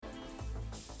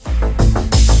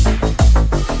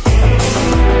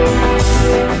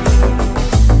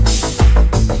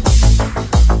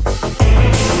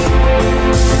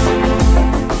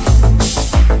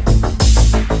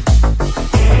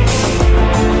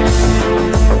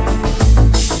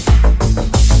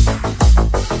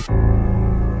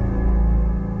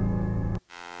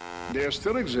there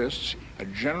still exists a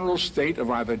general state of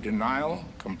either denial,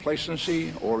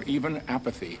 complacency, or even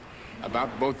apathy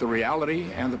about both the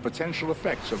reality and the potential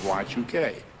effects of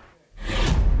Y2K.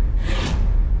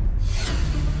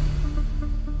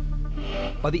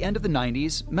 By the end of the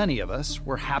 90s, many of us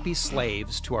were happy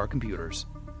slaves to our computers.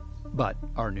 But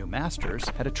our new masters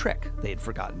had a trick they'd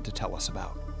forgotten to tell us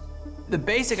about. The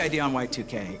basic idea on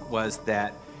Y2K was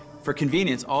that for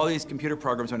convenience, all these computer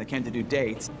programs, when it came to do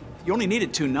dates, you only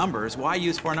needed 2 numbers. Why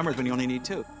use 4 numbers when you only need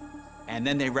 2? And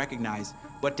then they recognized,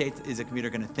 what date is a computer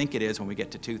going to think it is when we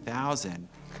get to 2000?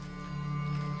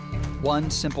 One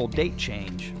simple date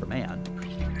change for man,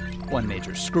 one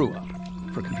major screw-up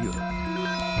for computer.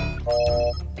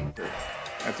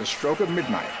 At the stroke of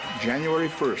midnight, January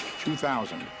 1st,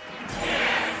 2000,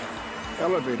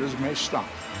 elevators may stop.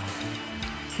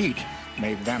 Heat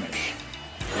may vanish.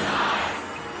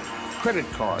 Credit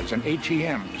cards and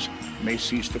ATMs may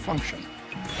cease to function.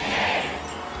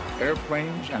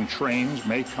 Airplanes and trains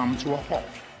may come to a halt.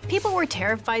 People were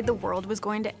terrified the world was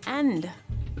going to end.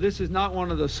 This is not one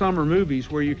of the summer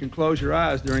movies where you can close your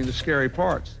eyes during the scary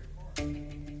parts.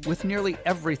 With nearly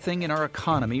everything in our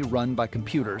economy run by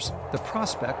computers, the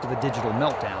prospect of a digital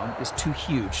meltdown is too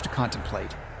huge to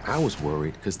contemplate. I was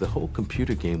worried because the whole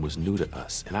computer game was new to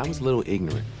us, and I was a little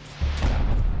ignorant.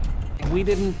 We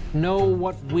didn't know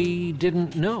what we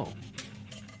didn't know.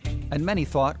 And many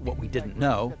thought what we didn't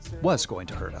know was going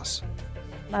to hurt us.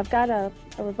 I've got a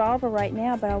revolver right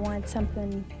now, but I wanted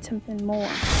something more.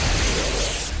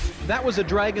 That was a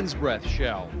Dragon's Breath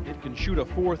shell. It can shoot a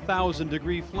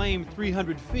 4,000-degree flame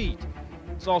 300 feet.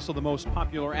 It's also the most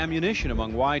popular ammunition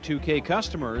among Y2K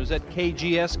customers at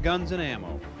KGS Guns and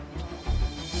Ammo.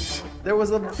 There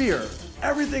was a fear.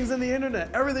 Everything's in the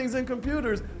internet, everything's in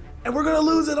computers, and we're gonna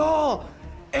lose it all.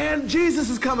 And Jesus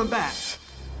is coming back.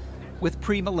 With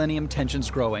pre-millennium tensions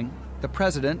growing, the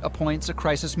president appoints a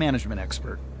crisis management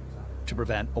expert to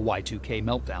prevent a Y2K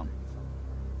meltdown.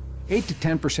 8 to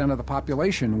 10% of the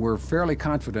population were fairly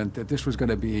confident that this was going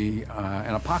to be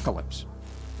an apocalypse.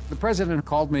 The president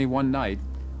called me one night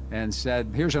and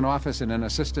said, here's an office and an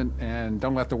assistant, and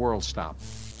don't let the world stop.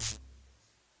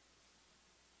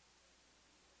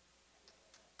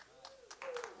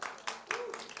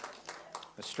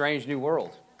 A strange new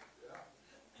world,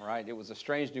 right? It was a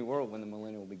strange new world when the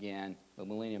millennium began.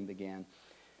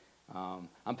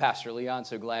 I'm Pastor Leon,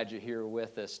 so glad you're here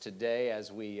with us today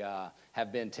as we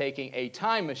have been taking a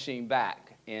time machine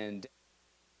back in,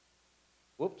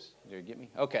 whoops, did you get me?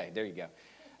 Okay, there you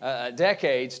go.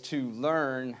 Decades to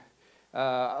learn,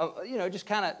 just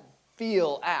kind of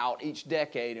feel out each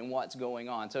decade and what's going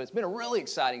on. So it's been a really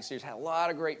exciting series. Had a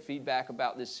lot of great feedback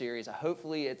about this series.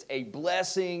 Hopefully it's a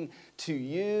blessing to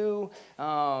you.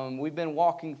 We've been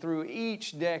walking through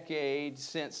each decade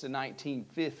since the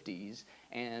 1950s,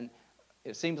 and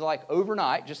it seems like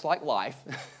overnight, just like life,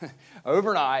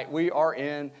 overnight we are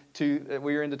into the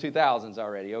 2000s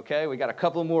already, okay? We got a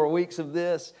couple more weeks of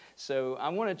this, so I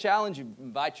want to challenge you,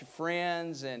 invite your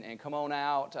friends and come on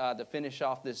out to finish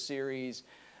off this series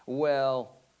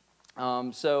well.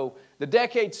 So the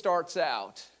decade starts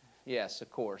out, yes,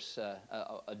 of course,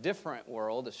 a different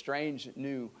world, a strange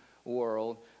new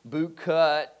world. Boot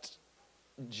cut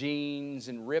jeans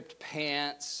and ripped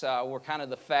pants were kind of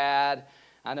the fad.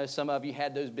 I know some of you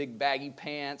had those big baggy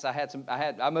pants.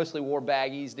 I mostly wore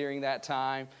baggies during that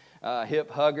time.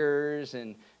 Hip huggers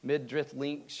and midriff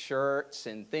length shirts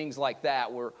and things like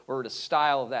that were the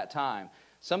style of that time.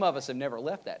 Some of us have never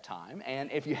left that time,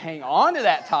 and if you hang on to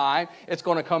that time, it's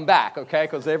going to come back, okay?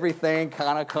 Because everything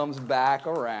kind of comes back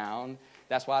around.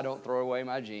 That's why I don't throw away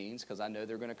my jeans, because I know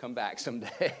they're going to come back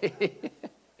someday.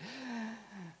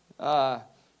 And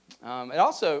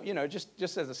also,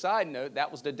 just as a side note,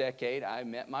 that was the decade I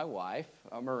met my wife,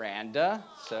 Miranda.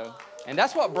 And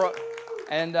that's what brought,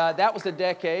 and that was the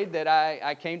decade that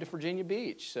I came to Virginia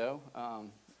Beach. So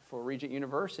for Regent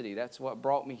University, that's what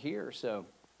brought me here. So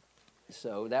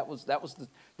that was the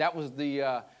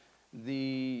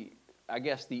I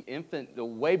guess the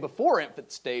way before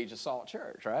infant stage of Salt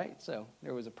Church, right? So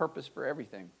there was a purpose for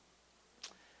everything.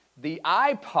 The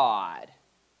iPod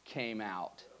came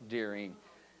out during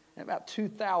about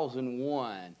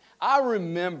 2001. I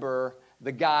remember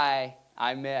the guy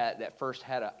I met that first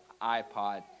had an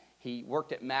iPod. He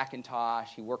worked at Macintosh.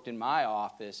 He worked in my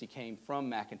office. He came from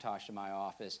Macintosh to my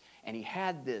office, and he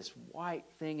had this white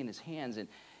thing in his hands, and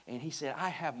he said, I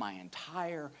have my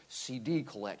entire CD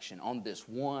collection on this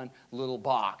one little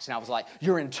box. And I was like,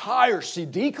 your entire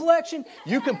CD collection?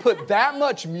 You can put that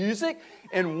much music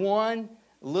in one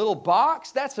little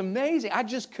box? That's amazing. I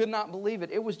just could not believe it.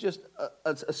 It was just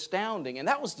astounding. And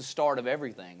that was the start of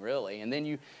everything, really. And then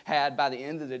you had, by the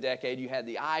end of the decade, you had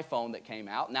the iPhone that came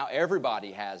out. Now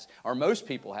everybody has, or most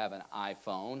people have an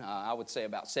iPhone. I would say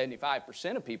about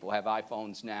 75% of people have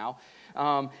iPhones now.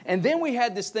 And then we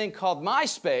had this thing called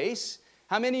MySpace.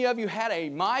 How many of you had a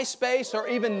MySpace or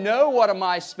even know what a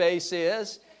MySpace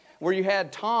is? Where you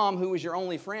had Tom, who was your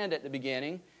only friend at the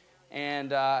beginning.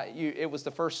 And it was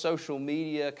the first social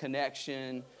media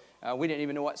connection. We didn't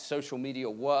even know what social media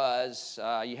was.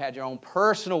 You had your own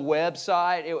personal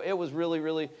website. It was really,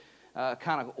 really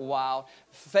kind of wild.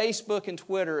 Facebook and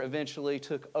Twitter eventually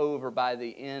took over by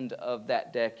the end of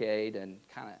that decade and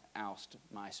kind of ousted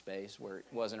MySpace, where it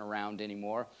wasn't around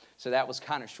anymore. So that was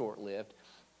kind of short-lived.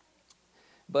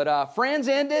 But Friends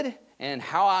ended, and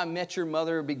How I Met Your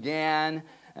Mother began,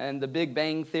 and The Big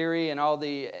Bang Theory and all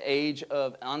the age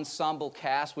of ensemble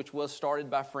cast, which was started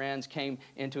by Friends, came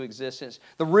into existence.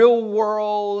 The Real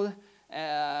World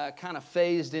kind of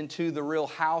phased into The Real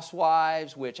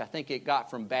Housewives, which I think it got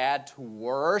from bad to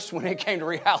worse when it came to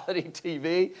reality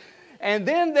TV. And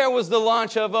then there was the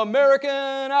launch of American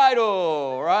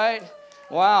Idol, right?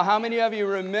 Wow, how many of you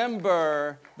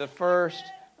remember the first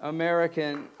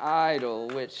American Idol,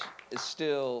 which is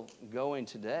still going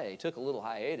today? Took a little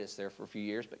hiatus there for a few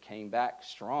years, but came back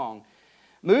strong.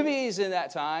 Movies in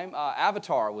that time,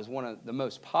 Avatar was one of the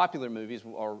most popular movies,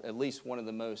 or at least one of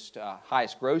the most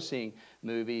highest grossing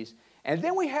movies. And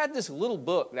then we had this little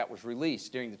book that was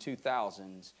released during the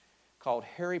 2000s called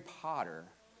Harry Potter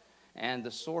and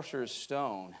the Sorcerer's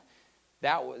Stone,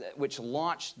 which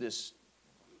launched this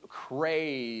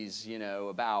craze,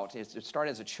 about it. It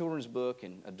started as a children's book,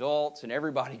 and adults and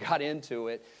everybody got into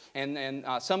it. And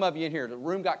some of you in here, the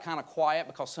room got kind of quiet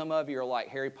because some of you are like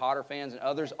Harry Potter fans, and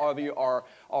others of you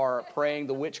are praying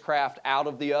the witchcraft out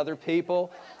of the other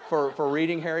people for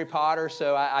reading Harry Potter.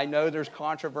 So I know there's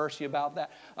controversy about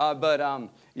that.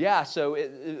 Yeah, so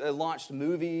it launched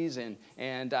movies,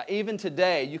 and even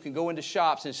today you can go into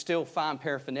shops and still find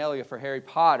paraphernalia for Harry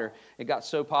Potter. It got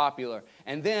so popular.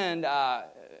 And then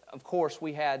of course,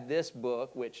 we had this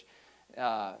book, which,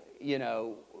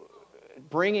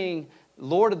 bringing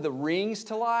Lord of the Rings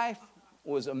to life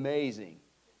was amazing.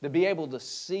 To be able to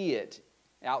see it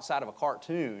outside of a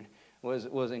cartoon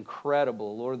was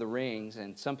incredible, Lord of the Rings,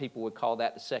 and some people would call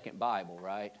that the second Bible,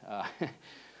 right?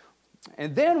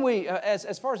 And then we,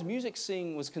 as far as music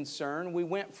scene was concerned, we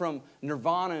went from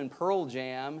Nirvana and Pearl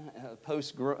Jam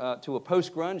to a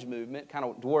post-grunge movement, kind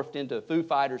of dwarfed into Foo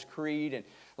Fighters, Creed, and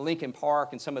Linkin Park,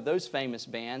 and some of those famous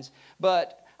bands.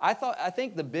 But I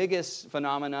think the biggest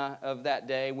phenomena of that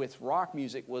day with rock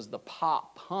music was the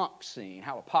pop-punk scene,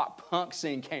 how a pop-punk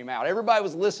scene came out. Everybody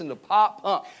was listening to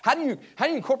pop-punk. How do you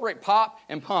incorporate pop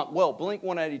and punk? Well,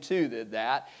 Blink-182 did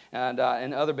that, and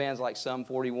other bands like Sum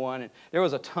 41. And there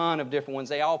was a ton of different ones.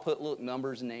 They all put little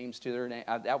numbers and names to their name.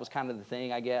 That was kind of the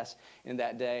thing, I guess, in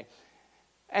that day.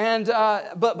 And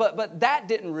but that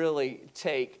didn't really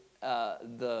take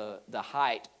the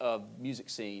height of music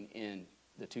scene in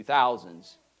the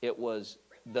 2000s. It was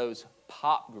those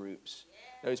pop groups,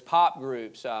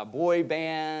 boy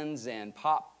bands and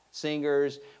pop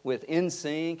singers with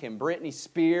NSYNC and Britney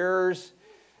Spears.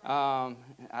 I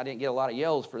didn't get a lot of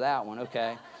yells for that one,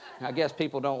 okay. I guess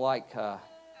people don't like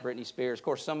Britney Spears. Of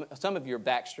course, some of you are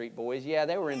Backstreet Boys. Yeah,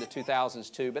 they were in the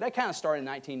 2000s too, but they kind of started in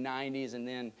the 1990s, and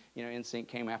then, NSYNC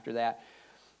came after that.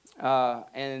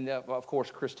 And of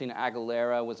course, Christina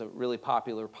Aguilera was a really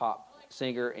popular pop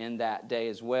singer in that day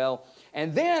as well.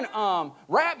 And then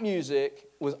rap music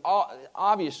was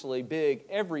obviously big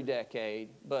every decade,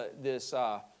 but this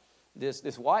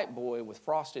white boy with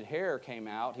frosted hair came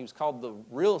out. He was called the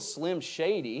Real Slim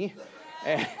Shady.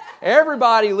 And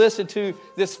everybody listened to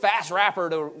this fast rapper,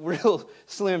 the Real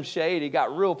Slim Shady.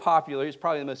 Got real popular. He was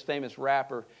probably the most famous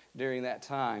rapper during that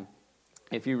time,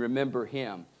 if you remember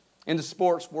him. In the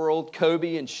sports world,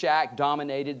 Kobe and Shaq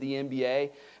dominated the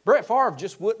NBA. Brett Favre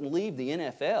just wouldn't leave the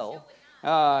NFL.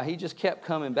 He just kept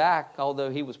coming back, although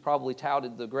he was probably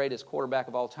touted the greatest quarterback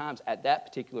of all times at that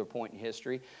particular point in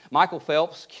history. Michael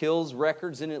Phelps kills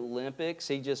records in the Olympics.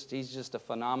 He's just a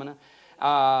phenomenon.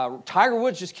 Tiger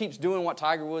Woods just keeps doing what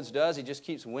Tiger Woods does. He just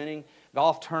keeps winning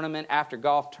golf tournament after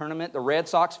golf tournament. The Red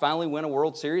Sox finally win a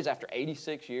World Series after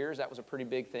 86 years. That was a pretty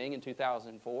big thing in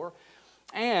 2004.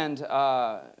 And,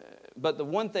 but the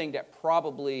one thing that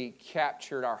probably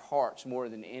captured our hearts more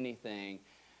than anything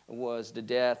was the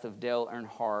death of Dale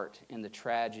Earnhardt and the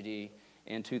tragedy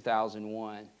in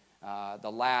 2001.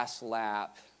 The last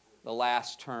lap, the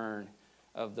last turn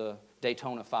of the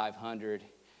Daytona 500,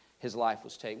 his life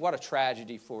was taken. What a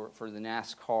tragedy for the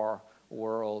NASCAR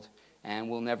world. and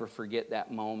we'll never forget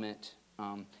that moment.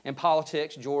 In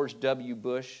politics, George W.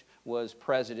 Bush was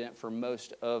president for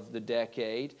most of the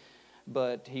decade,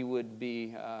 but he would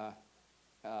be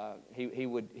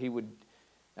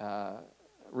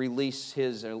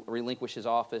relinquish his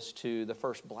office to the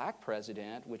first black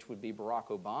president, which would be Barack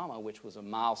Obama, which was a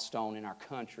milestone in our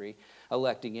country,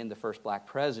 electing in the first black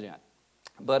president.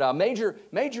 But major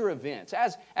events,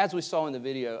 as we saw in the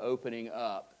video opening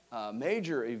up,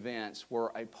 major events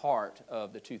were a part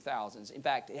of the 2000s. In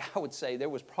fact, I would say there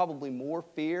was probably more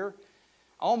fear,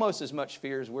 almost as much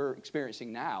fear as we're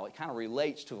experiencing now. It kind of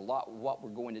relates to a lot of what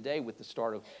we're going today with the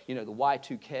start of, the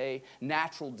Y2K,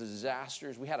 natural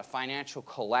disasters. We had a financial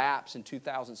collapse in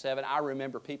 2007. I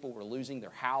remember people were losing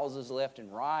their houses left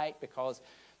and right because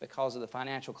of the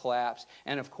financial collapse.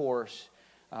 And of course,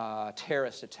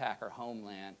 terrorists attack our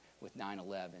homeland with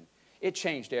 9/11. It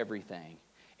changed everything.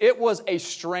 It was a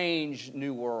strange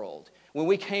new world. When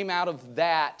we came out of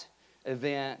that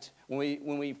event,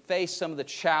 when we faced some of the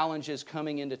challenges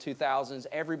coming into 2000s,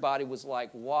 everybody was like,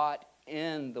 what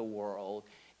in the world?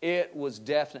 It was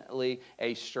definitely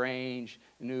a strange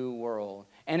new world.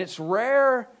 And it's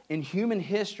rare in human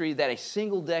history that a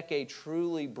single decade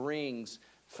truly brings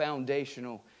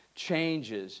foundational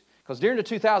changes. Because during the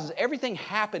 2000s, everything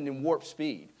happened in warp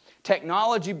speed.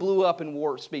 Technology blew up in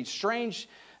warp speed.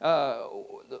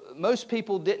 Most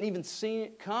people didn't even see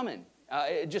it coming.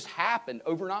 It just happened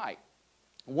overnight.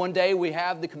 One day we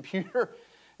have the computer.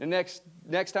 The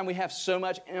next time we have so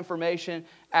much information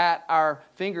at our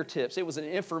fingertips. It was an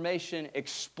information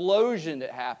explosion that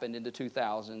happened in the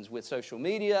 2000s with social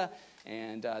media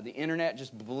and the internet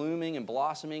just blooming and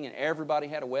blossoming, and everybody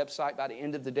had a website by the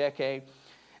end of the decade.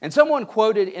 And someone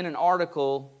quoted in an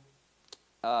article,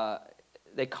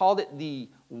 they called it the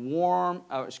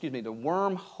wormhole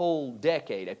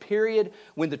decade, a period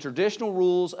when the traditional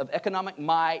rules of economic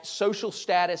might, social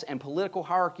status, and political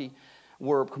hierarchy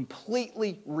were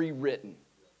completely rewritten.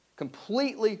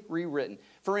 Completely rewritten.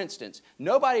 For instance,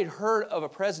 nobody had heard of a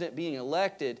president being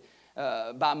elected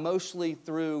by mostly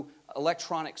through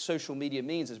electronic social media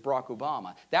means as Barack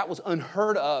Obama. That was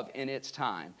unheard of in its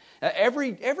time.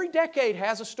 Every decade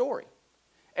has a story.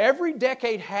 Every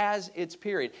decade has its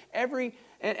period.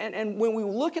 And when we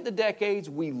look at the decades,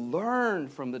 we learn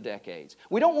from the decades.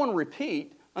 We don't want to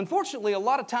repeat. Unfortunately, a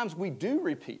lot of times we do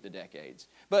repeat the decades.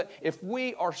 But if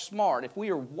we are smart, if we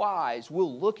are wise,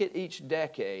 we'll look at each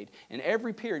decade. In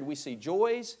every period, we see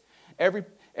joys. Every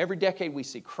decade, we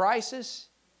see crisis.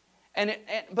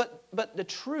 But the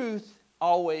truth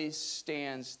always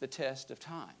stands the test of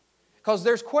time. Because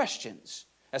there's questions.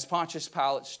 As Pontius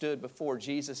Pilate stood before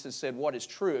Jesus and said, what is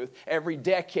truth? Every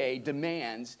decade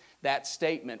demands that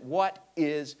statement. What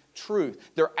is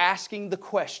truth? They're asking the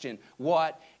question,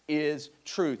 what is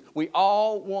truth? We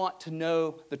all want to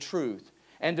know the truth.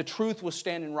 And the truth was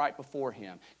standing right before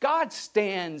him. God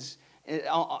stands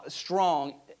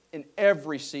strong in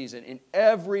every season, in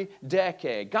every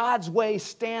decade. God's ways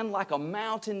stand like a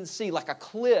mountain sea, like a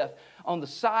cliff on the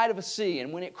side of a sea.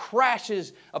 And when it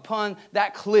crashes upon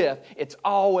that cliff, it's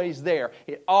always there.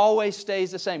 It always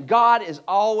stays the same. God is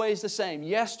always the same,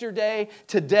 yesterday,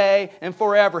 today, and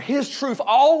forever. His truth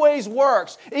always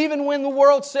works. Even when the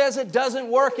world says it doesn't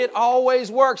work, it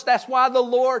always works. That's why the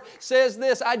Lord says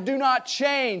this, I do not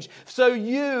change, so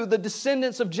you, the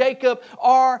descendants of Jacob,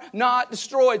 are not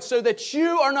destroyed. So that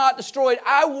you are not destroyed,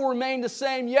 I will remain the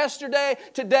same yesterday,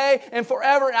 today, and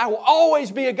forever. And I will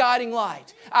always be a guiding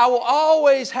light. I will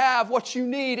always have what you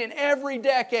need in every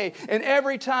decade and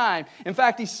every time. In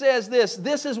fact, he says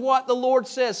this is what the Lord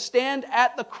says, stand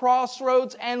at the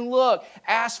crossroads and look.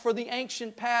 Ask for the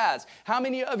ancient paths. How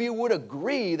many of you would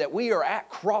agree that we are at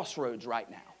crossroads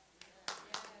right now?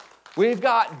 We've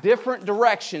got different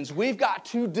directions. We've got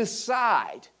to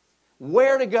decide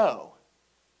where to go.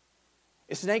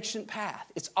 It's an ancient path.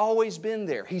 It's always been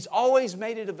there. He's always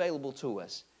made it available to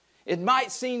us. It might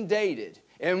seem dated.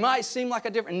 It might seem like a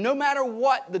different, no matter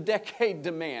what the decade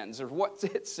demands or what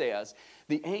it says,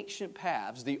 the ancient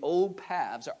paths, the old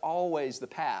paths are always the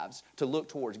paths to look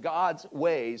towards. God's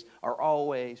ways are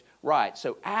always right.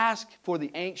 So ask for the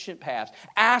ancient paths.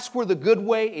 Ask where the good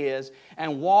way is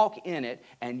and walk in it,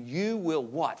 and you will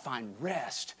what? Find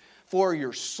rest for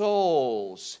your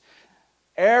souls.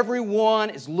 Everyone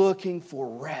is looking for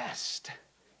rest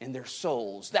in their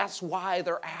souls. That's why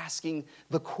they're asking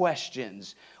the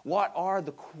questions. What are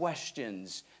the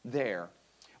questions there?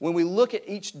 When we look at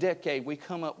each decade, we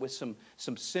come up with some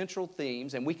central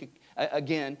themes, and we could,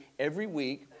 again, every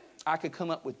week, I could come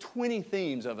up with 20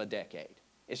 themes of a decade.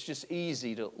 It's just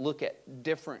easy to look at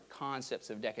different concepts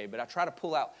of decade, but I try to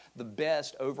pull out the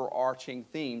best overarching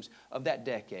themes of that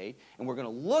decade, and we're going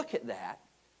to look at that,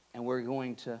 and we're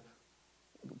going to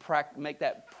make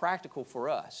that practical for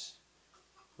us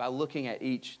by looking at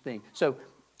each thing. So,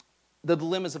 the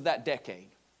dilemmas of that decade.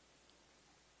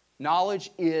 Knowledge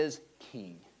is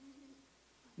king.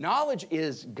 Knowledge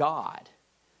is God.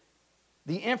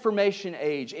 The information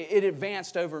age, it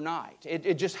advanced overnight.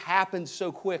 It just happened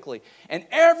so quickly. And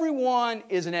everyone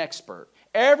is an expert.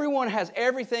 Everyone has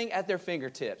everything at their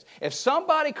fingertips. If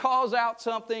somebody calls out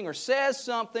something or says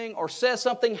something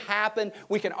happened,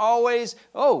 we can always,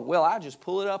 I'll just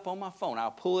pull it up on my phone.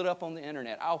 I'll pull it up on the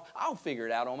internet. I'll figure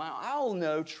it out on my own. I'll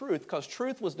know truth, because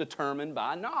truth was determined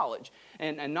by knowledge.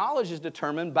 And knowledge is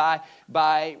determined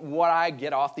by what I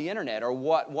get off the internet, or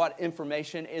what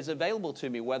information is available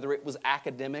to me, whether it was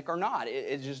academic or not.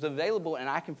 It's just available, and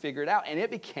I can figure it out. And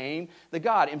it became the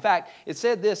God. In fact, it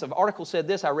said this, an article said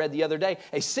this I read the other day.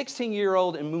 A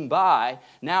 16-year-old in Mumbai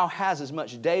now has as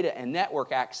much data and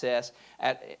network access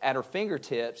at her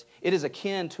fingertips. It is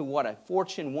akin to what a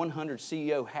Fortune 100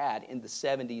 CEO had in the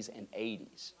 70s and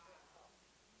 80s.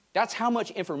 That's how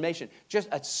much information. Just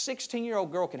a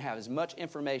 16-year-old girl can have as much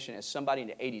information as somebody in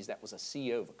the 80s that was a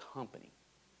CEO of a company.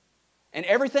 And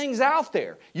everything's out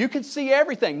there. You can see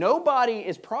everything. Nobody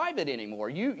is private anymore.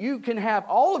 You can have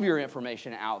all of your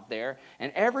information out there,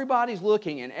 and everybody's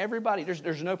looking, and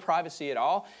there's no privacy at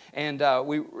all. And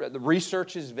the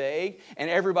research is vague, and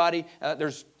everybody,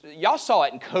 y'all saw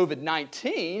it in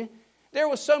COVID-19. There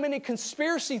was so many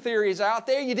conspiracy theories out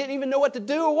there, you didn't even know what to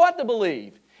do or what to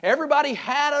believe. Everybody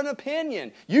had an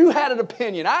opinion. You had an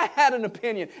opinion. I had an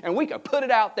opinion. And we could put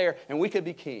it out there, and we could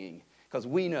be king, because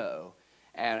we know.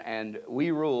 And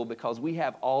we rule because we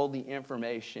have all the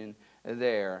information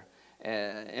there.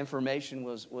 Information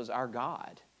was our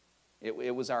God.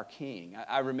 It was our king.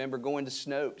 I remember going to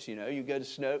Snopes. You go to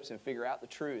Snopes and figure out the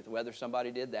truth, whether somebody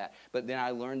did that. But then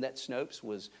I learned that Snopes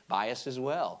was biased as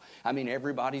well. I mean,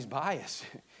 everybody's biased.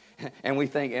 And we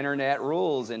think internet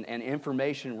rules and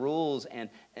information rules and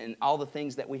all the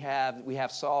things that we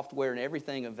have software and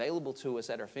everything available to us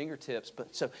at our fingertips.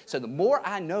 But so the more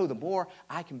I know, the more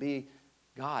I can be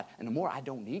God, and the more I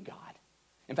don't need God.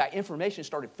 In fact, information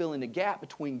started filling the gap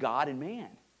between God and man.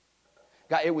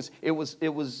 God, it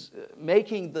was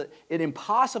making it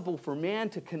impossible for man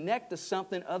to connect to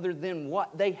something other than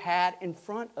what they had in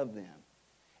front of them.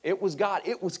 It was God.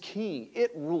 It was king.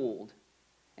 It ruled,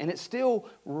 and it still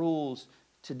rules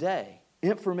today.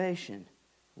 Information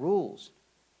rules.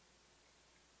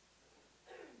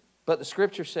 But the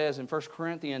Scripture says in 1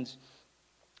 Corinthians,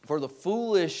 "For the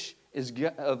foolishness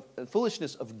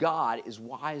of God is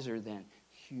wiser than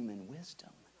human wisdom."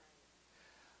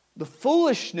 The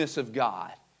foolishness of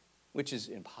God, which is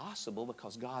impossible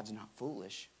because God's not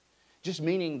foolish, just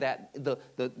meaning that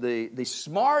the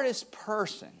smartest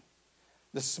person,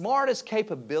 the smartest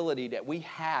capability that we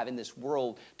have in this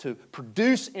world to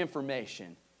produce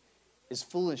information is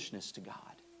foolishness to God.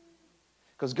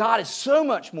 Because God is so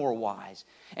much more wise.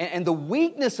 And the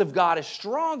weakness of God is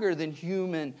stronger than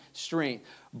human strength.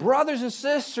 Brothers and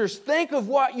sisters, think of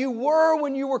what you were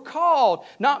when you were called.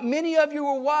 Not many of you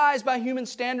were wise by human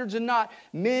standards, and not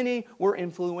many were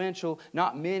influential.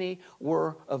 Not many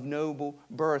were of noble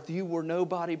birth. You were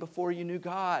nobody before you knew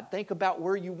God. Think about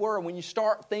where you were. When you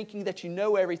start thinking that you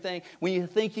know everything, when you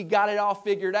think you got it all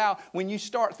figured out, when you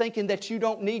start thinking that you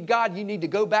don't need God, you need to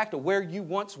go back to where you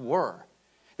once were.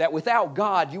 That without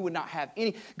God, you would not have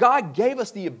any. God gave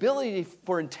us the ability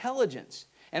for intelligence.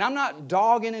 And I'm not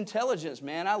dogging intelligence,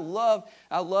 man. I love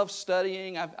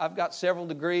studying. I've got several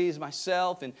degrees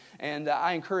myself, and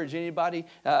I encourage anybody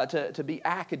to be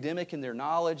academic in their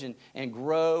knowledge and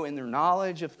grow in their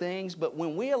knowledge of things. But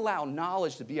when we allow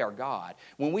knowledge to be our God,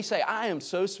 when we say, I am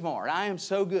so smart, I am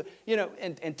so good,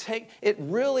 it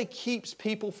really keeps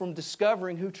people from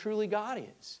discovering who truly God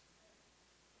is.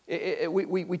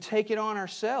 We take it on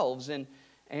ourselves, and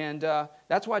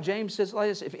that's why James says like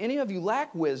this, if any of you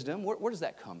lack wisdom, where does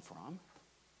that come from?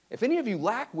 If any of you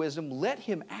lack wisdom, let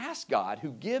him ask God,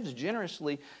 who gives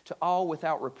generously to all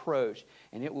without reproach,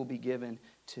 and it will be given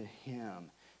to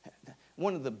him.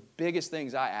 One of the biggest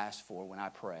things I ask for when I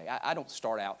pray, I don't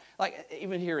start out, like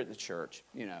even here at the church,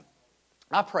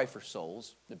 I pray for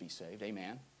souls to be saved,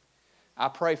 amen. I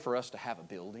pray for us to have a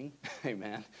building,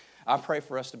 amen. I pray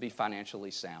for us to be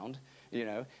financially sound,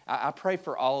 I pray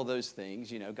for all of those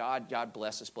things, God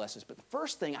bless us. But the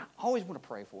first thing I always want to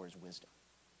pray for is wisdom.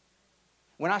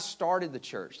 When I started the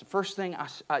church, the first thing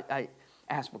I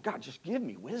asked for, God, just give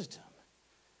me wisdom.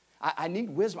 I need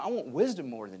wisdom. I want wisdom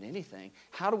more than anything.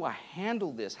 How do I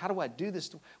handle this? How do I do this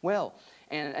well?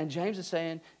 And James is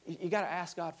saying, you got to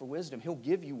ask God for wisdom. He'll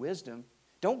give you wisdom.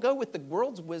 Don't go with the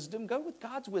world's wisdom. Go with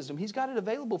God's wisdom. He's got it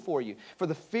available for you. For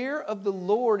the fear of the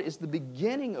Lord is the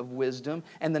beginning of wisdom,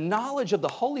 and the knowledge of the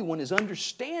Holy One is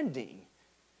understanding.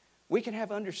 We can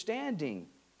have understanding,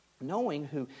 knowing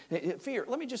who. Fear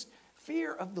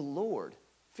of the Lord.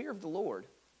 Fear of the Lord.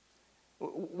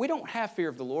 We don't have fear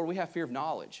of the Lord. We have fear of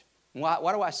knowledge.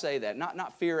 Why do I say that?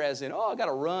 Not fear as in, I got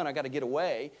to run, I got to get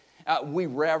away. We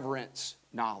reverence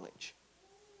knowledge.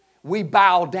 We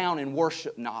bow down and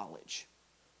worship knowledge.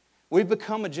 We've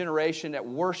become a generation that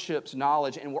worships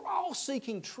knowledge, and we're all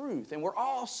seeking truth, and we're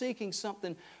all seeking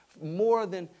something more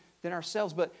than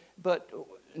ourselves. But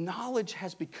knowledge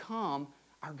has become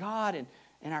our God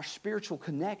and our spiritual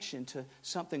connection to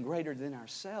something greater than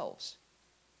ourselves.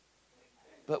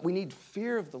 But we need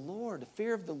fear of the Lord. The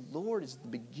fear of the Lord is the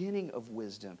beginning of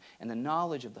wisdom, and the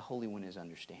knowledge of the Holy One is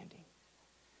understanding.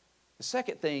 The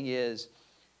second thing is,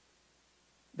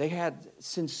 they had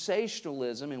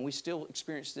sensationalism, and we still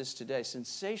experience this today,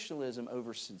 sensationalism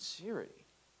over sincerity.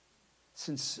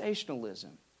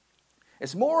 Sensationalism.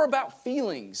 It's more about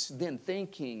feelings than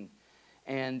thinking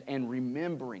and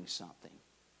remembering something.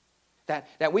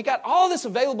 That we got all this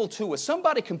available to us.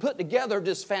 Somebody can put together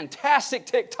this fantastic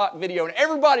TikTok video and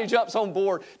everybody jumps on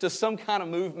board to some kind of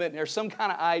movement or some kind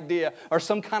of idea or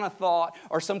some kind of thought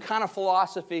or some kind of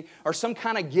philosophy or some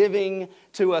kind of giving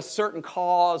to a certain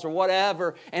cause or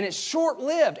whatever. And it's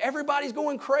short-lived. Everybody's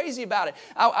going crazy about it.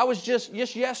 I was just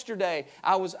yesterday,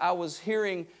 I was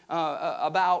hearing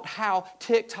about how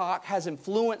TikTok has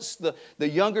influenced the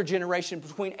younger generation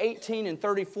between 18 and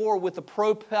 34 with the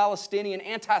pro-Palestinian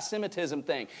anti-Semitism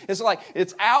thing. It's like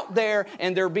it's out there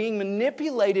and they're being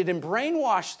manipulated and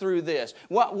brainwashed through this.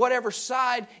 Whatever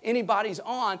side anybody's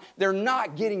on, they're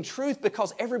not getting truth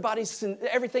because everything's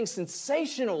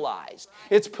sensationalized.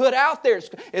 It's put out there,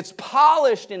 it's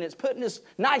polished, and it's put in this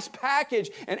nice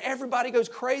package, and everybody goes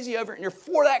crazy over it, and you're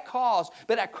for that cause,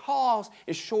 but that cause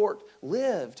is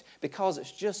short-lived because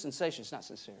it's just sensation, it's not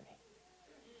sincerity.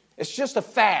 It's just a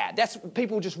fad.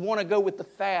 People just want to go with the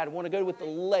fad, want to go with the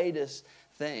latest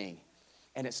thing.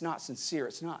 And it's not sincere.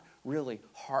 It's not really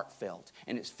heartfelt.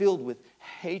 And it's filled with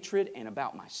hatred and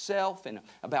about myself and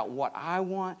about what I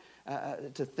want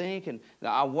to think and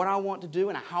what I want to do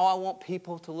and how I want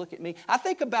people to look at me. I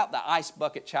think about the Ice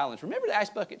Bucket Challenge. Remember the Ice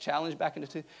Bucket Challenge back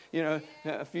in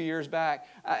a few years back?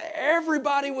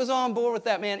 Everybody was on board with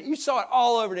that, man. You saw it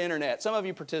all over the internet. Some of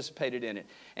you participated in it.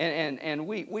 And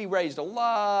we raised a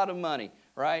lot of money.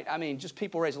 Right? I mean, just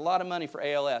people raised a lot of money for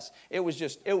ALS. It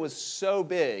was so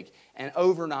big, and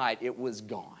overnight it was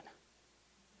gone.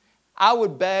 I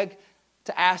would beg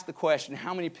to ask the question,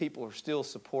 how many people are still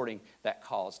supporting that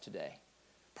cause today?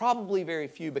 Probably very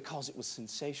few because it was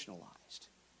sensationalized.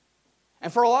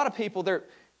 And for a lot of people,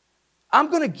 I'm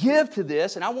going to give to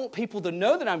this, and I want people to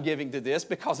know that I'm giving to this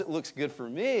because it looks good for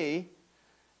me.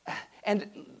 And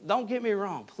don't get me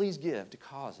wrong, please give to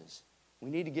causes. We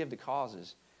need to give to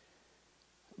causes.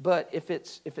 But if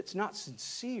it's not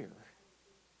sincere,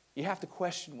 you have to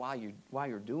question why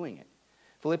you're doing it.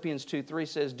 Philippians 2:3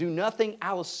 says, "Do nothing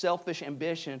out of selfish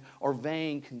ambition or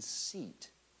vain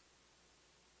conceit."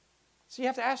 So you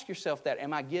have to ask yourself that.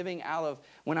 Am I giving out of,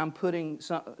 when I'm putting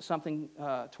something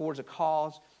towards a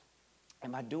cause,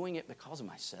 am I doing it because of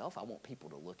myself? I want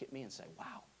people to look at me and say,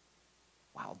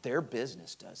 wow, their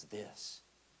business does this.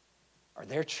 Or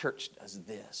their church does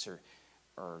this.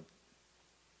 Or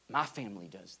my family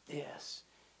does this,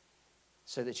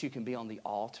 so that you can be on the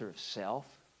altar of self,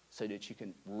 so that you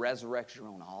can resurrect your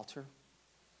own altar?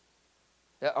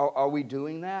 Are we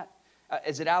doing that?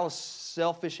 Is it out of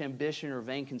selfish ambition or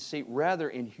vain conceit? Rather,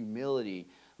 in humility,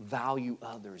 value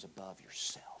others above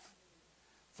yourself.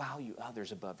 Value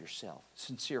others above yourself.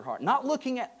 Sincere heart. Not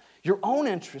looking at your own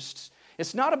interests.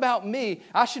 It's not about me.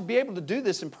 I should be able to do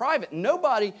this in private.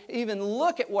 Nobody even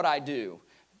look at what I do.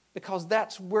 Because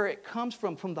that's where it comes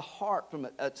from the heart, from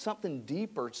something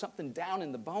deeper, something down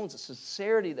in the bones, a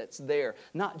sincerity that's there.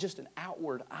 Not just an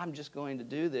outward, I'm just going to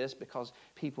do this because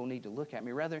people need to look at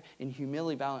me. Rather, in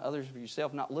humility, valuing others for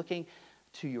yourself, not looking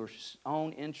to your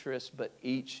own interests, but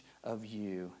each of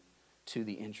you to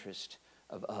the interest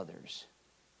of others.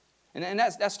 And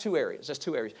that's two areas. That's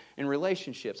two areas. In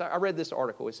relationships, I read this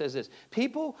article. It says this: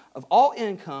 people of all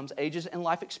incomes, ages, and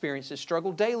life experiences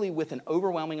struggle daily with an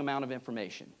overwhelming amount of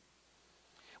information.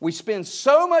 We spend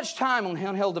so much time on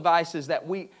handheld devices that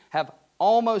we have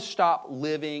almost stopped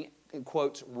living, in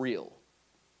quotes, real.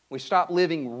 We stop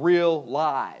living real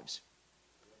lives.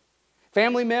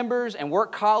 Family members and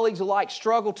work colleagues alike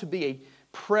struggle to be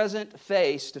present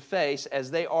face to face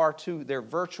as they are to their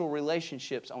virtual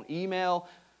relationships on email,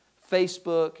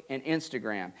 Facebook, and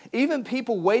Instagram. Even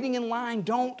people waiting in line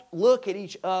don't look at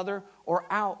each other or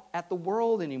out at the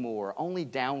world anymore, only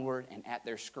downward and at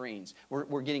their screens.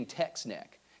 We're getting text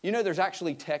neck. You know there's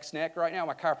actually text neck right now.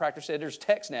 My chiropractor said there's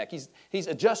text neck. He's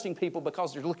adjusting people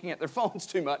because they're looking at their phones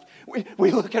too much.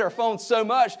 We look at our phones so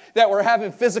much that we're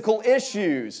having physical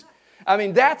issues. I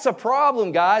mean, that's a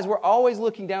problem, guys. We're always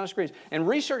looking down at screens. And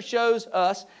research shows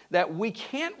us that we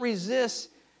can't resist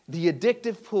the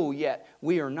addictive pull, yet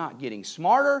we are not getting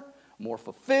smarter, more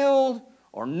fulfilled,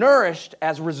 or nourished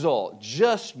as a result.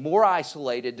 Just more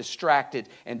isolated, distracted,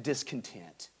 and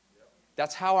discontent.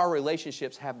 That's how our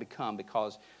relationships have become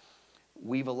because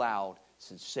we've allowed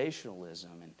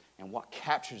sensationalism and what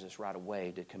captures us right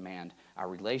away to command our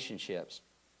relationships.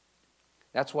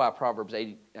 That's why Proverbs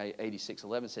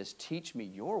 86:11 says, "Teach me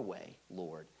your way,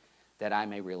 Lord, that I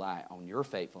may rely on your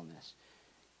faithfulness.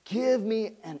 Give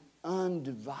me an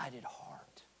undivided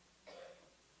heart."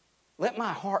 Let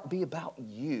my heart be about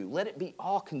you. Let it be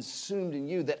all consumed in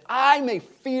you, that I may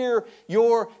fear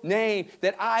your name,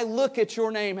 that I look at your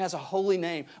name as a holy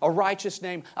name, a righteous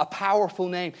name, a powerful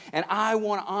name, and I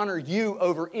want to honor you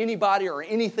over anybody or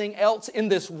anything else in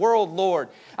this world, Lord.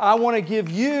 I want to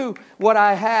give you what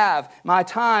I have, my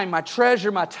time, my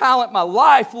treasure, my talent, my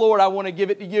life, Lord. I want to give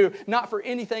it to you, not for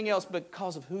anything else, but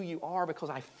because of who you are,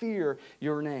 because I fear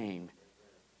your name.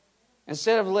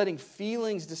 Instead of letting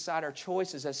feelings decide our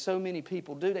choices, as so many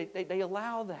people do, they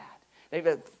allow that.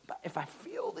 If I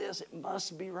feel this, it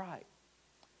must be right.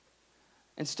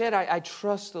 Instead, I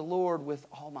trust the Lord with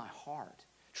all my heart.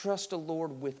 Trust the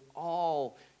Lord with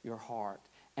all your heart.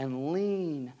 And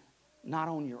lean not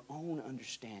on your own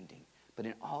understanding, but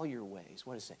in all your ways.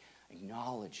 What does it say?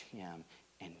 Acknowledge Him,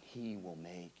 and He will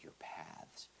make your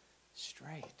paths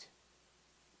straight.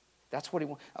 That's what He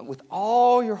wants. With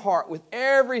all your heart, with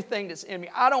everything that's in me.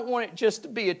 I don't want it just to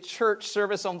be a church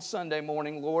service on Sunday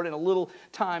morning, Lord, and a little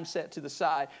time set to the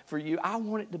side for you. I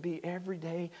want it to be every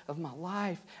day of my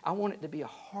life. I want it to be a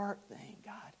heart thing,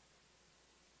 God.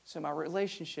 So my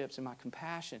relationships and my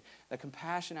compassion, the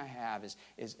compassion I have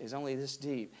is only this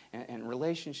deep. And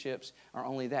relationships are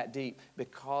only that deep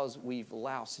because we've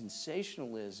allowed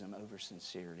sensationalism over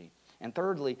sincerity. And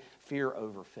thirdly, fear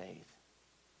over faith.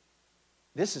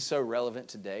 This is so relevant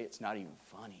today, it's not even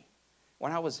funny.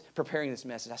 When I was preparing this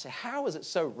message, I said, how is it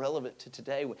so relevant to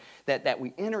today that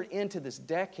we entered into this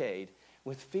decade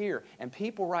with fear? And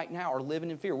people right now are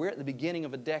living in fear. We're at the beginning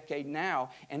of a decade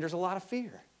now, and there's a lot of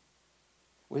fear.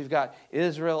 We've got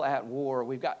Israel at war.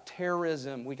 We've got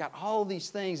terrorism. We've got all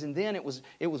these things. And then it was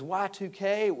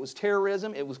Y2K. It was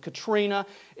terrorism. It was Katrina.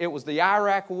 It was the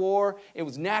Iraq War. It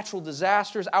was natural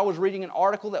disasters. I was reading an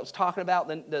article that was talking about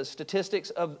the statistics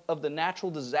of the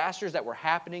natural disasters that were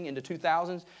happening in the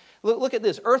 2000s. Look at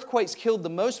this. Earthquakes killed the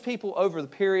most people over the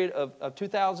period of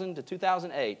 2000 to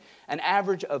 2008. An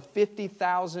average of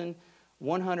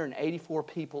 50,184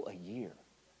 people a year.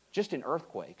 Just in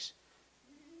earthquakes.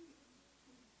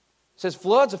 It says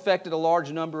floods affected a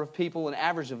large number of people, an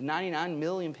average of 99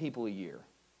 million people a year.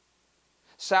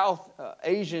 South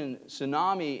Asian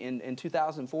tsunami in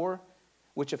 2004,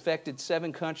 which affected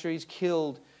 7 countries,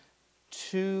 killed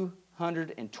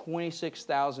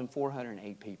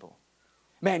 226,408 people.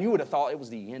 Man, you would have thought it was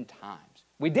the end times.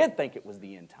 We did think it was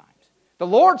the end times. The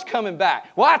Lord's coming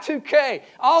back. Y2K.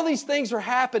 All these things are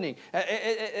happening.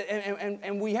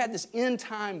 And we had this end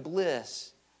time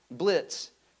blitz.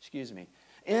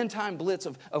 End time blitz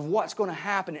of what's going to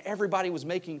happen. Everybody was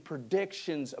making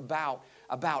predictions about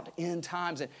end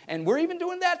times. And we're even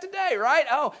doing that today, right?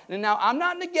 Oh, and now I'm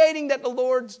not negating that the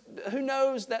Lord's, who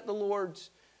knows that the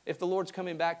Lord's, if the Lord's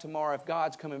coming back tomorrow, if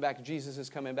God's coming back, if Jesus is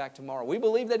coming back tomorrow. We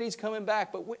believe that He's coming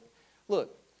back, but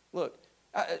look.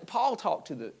 Paul talked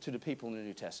to the people in the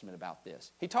New Testament about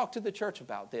this. He talked to the church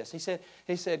about this. He said,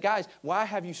 guys, why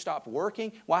have you stopped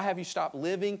working? Why have you stopped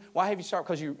living? Why have you stopped?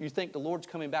 Because you think the Lord's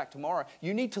coming back tomorrow.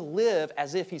 You need to live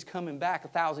as if He's coming back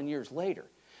 1,000 years later.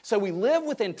 So we live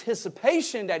with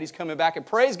anticipation that He's coming back. And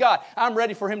praise God, I'm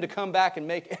ready for Him to come back and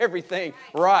make everything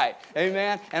right.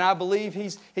 Amen? And I believe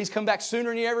He's come back sooner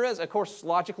than He ever is. Of course,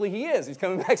 logically He is. He's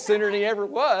coming back sooner than He ever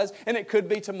was. And it could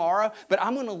be tomorrow. But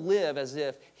I'm going to live as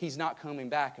if He's not coming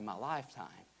back in my lifetime.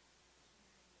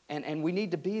 And we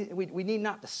need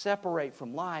not to separate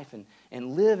from life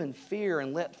and live in fear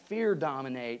and let fear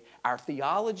dominate our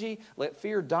theology, let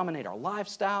fear dominate our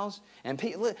lifestyles. And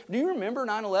do you remember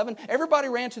 9/11? Everybody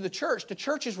ran to the church. The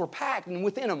churches were packed, and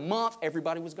within a month,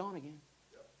 everybody was gone again.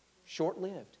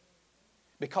 Short-lived.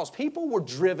 Because people were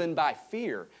driven by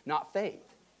fear, not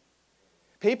faith.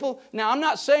 People, now I'm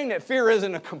not saying that fear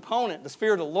isn't a component. The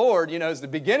fear of the Lord, is the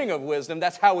beginning of wisdom.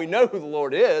 That's how we know who the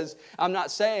Lord is. I'm not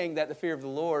saying that the fear of the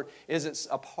Lord isn't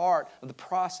a part of the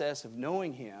process of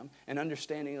knowing Him and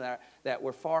understanding that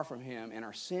we're far from Him and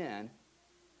our sin.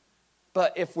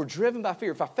 But if we're driven by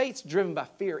fear, if our faith's driven by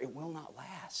fear, it will not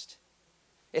last.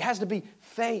 It has to be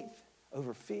faith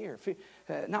over fear.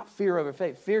 Not fear over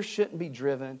faith. Fear shouldn't be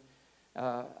driven.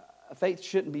 Faith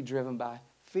shouldn't be driven by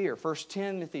fear. 1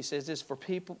 Timothy says this,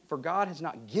 for God has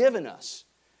not given us,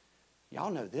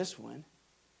 y'all know this one,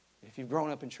 if you've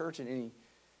grown up in church in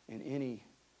any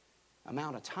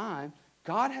amount of time,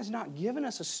 God has not given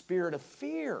us a spirit of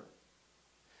fear,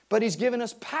 but He's given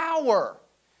us power.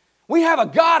 We have a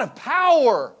God of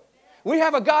power. We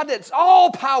have a God that's all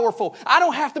powerful. I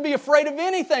don't have to be afraid of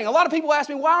anything. A lot of people ask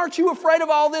me, why aren't you afraid of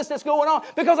all this that's going on?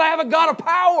 Because I have a God of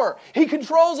power. He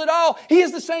controls it all. He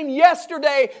is the same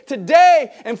yesterday,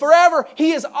 today, and forever.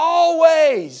 He is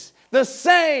always the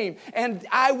same. And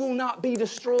I will not be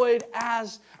destroyed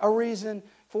as a reason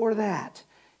for that.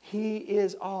 He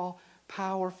is all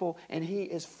powerful and He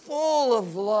is full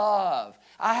of love.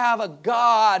 I have a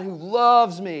God who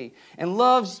loves me and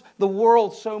loves the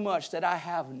world so much that I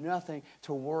have nothing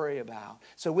to worry about.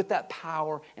 So with that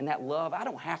power and that love, I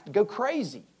don't have to go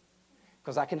crazy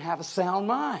because I can have a sound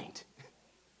mind.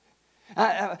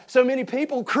 So many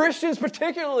people, Christians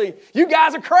particularly, you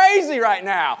guys are crazy right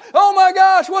now. Oh my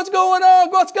gosh, what's going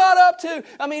on? What's God up to?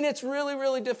 I mean, it's really,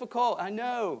 really difficult. I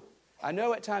know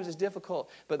at times it's difficult.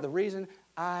 But the reason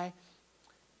I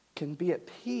can be at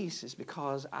peace is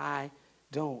because I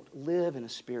don't live in a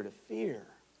spirit of fear.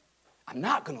 I'm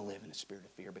not going to live in a spirit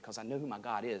of fear because I know who my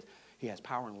God is. He has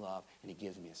power and love, and He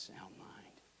gives me a sound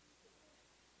mind.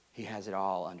 He has it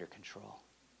all under control.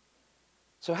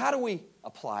 So how do we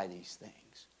apply these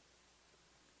things?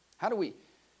 How do we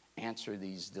answer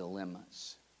these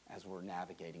dilemmas as we're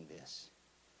navigating this?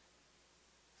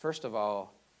 First of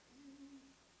all,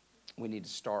 we need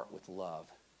to start with love.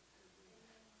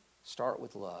 Start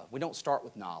with love. We don't start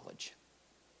with knowledge.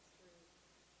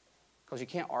 Because you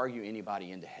can't argue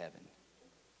anybody into heaven.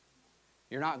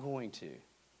 You're not going to.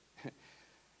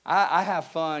 I have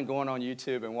fun going on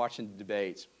YouTube and watching the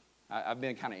debates. I've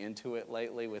been kind of into it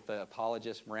lately with the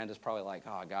apologists. Miranda's probably like,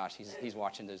 oh gosh, he's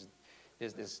watching this.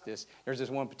 There's this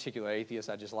one particular atheist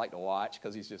I just like to watch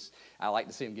because I like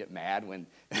to see him get mad when,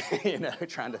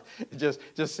 trying to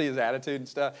just see his attitude and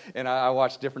stuff. And I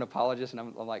watch different apologists, and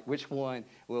I'm like, which one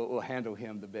will handle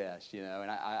him the best,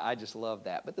 And I just love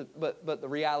that. But the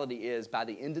reality is, by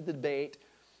the end of the debate,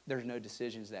 there's no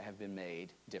decisions that have been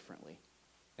made differently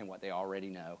than what they already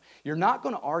know. You're not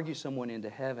going to argue someone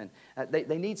into heaven.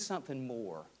 They need something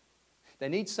more. They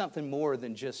need something more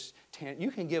than just, you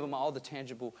can give them all the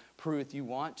tangible proof you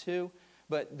want to,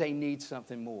 but they need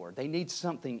something more. They need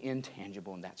something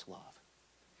intangible, and that's love.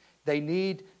 They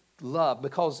need love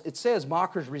because it says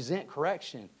mockers resent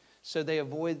correction, so they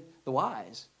avoid the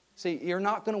wise. See, you're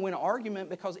not going to win an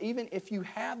argument because even if you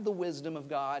have the wisdom of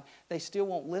God, they still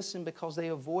won't listen because they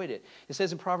avoid it. It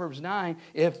says in Proverbs 9,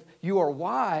 if you are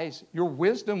wise, your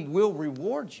wisdom will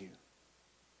reward you.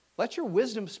 Let your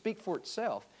wisdom speak for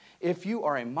itself. If you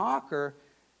are a mocker,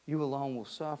 you alone will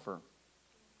suffer.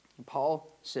 And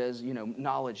Paul says,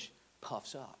 knowledge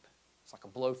puffs up. It's like a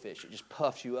blowfish. It just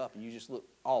puffs you up and you just look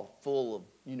all full of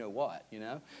you-know-what,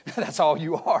 That's all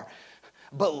you are.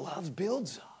 But love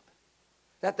builds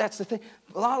up. That's the thing.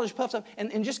 Knowledge puffs up.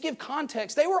 And just give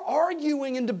context. They were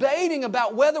arguing and debating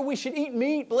about whether we should eat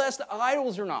meat blessed to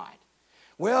idols or not.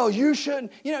 Well, you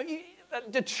shouldn't.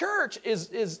 The church is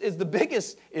the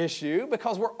biggest issue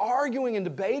because we're arguing and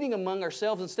debating among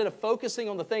ourselves instead of focusing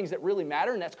on the things that really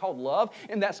matter, and that's called love,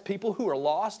 and that's people who are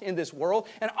lost in this world.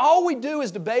 And all we do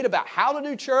is debate about how to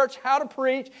do church, how to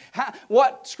preach,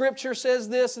 what Scripture says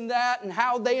this and that, and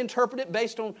how they interpret it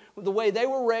based on the way they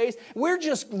were raised. We're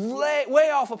just way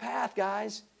off a path,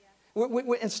 guys.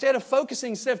 Instead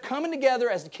of coming together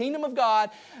as the kingdom of God,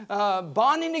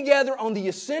 bonding together on the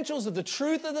essentials of the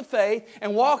truth of the faith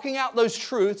and walking out those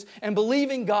truths and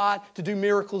believing God to do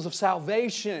miracles of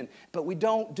salvation. But we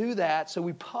don't do that, so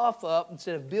we puff up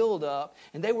instead of build up.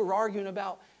 And they were arguing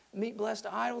about meat blessed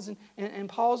to idols. And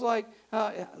Paul's like,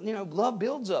 love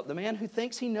builds up. The man who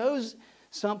thinks he knows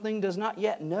something does not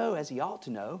yet know as he ought to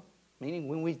know. Meaning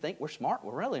when we think we're smart,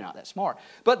 we're really not that smart.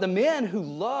 But the man who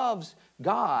loves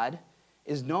God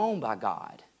is known by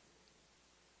God.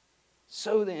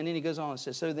 So then, and then he goes on and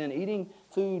says, so then eating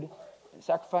food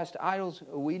sacrificed to idols,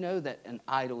 we know that an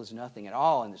idol is nothing at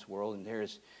all in this world, and there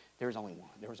is only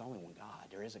one. There is only one God.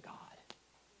 There is a God.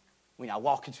 When I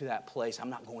walk into that place,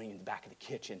 I'm not going in the back of the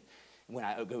kitchen when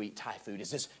I go eat Thai food,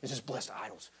 is this blessed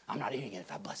idols? I'm not eating it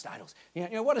if I blessed idols. You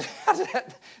know how does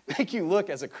that make you look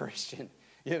as a Christian?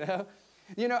 You know,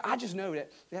 I just know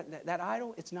that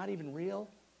idol, it's not even real.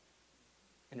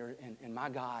 And my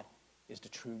God is the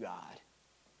true God.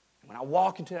 And when I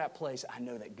walk into that place, I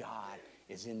know that God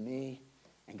is in me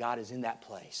and God is in that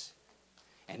place.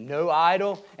 And no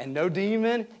idol and no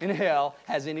demon in hell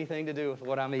has anything to do with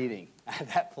what I'm eating at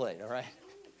that plate, all right?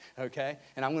 Okay?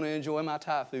 And I'm going to enjoy my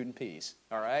Thai food in peace,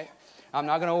 all right? I'm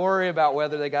not going to worry about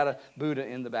whether they got a Buddha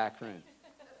in the back room.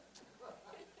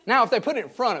 Now, if they put it in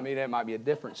front of me, that might be a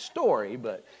different story,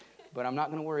 but I'm not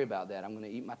going to worry about that. I'm going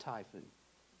to eat my Thai food.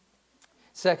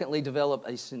 Secondly, develop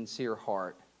a sincere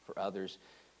heart for others.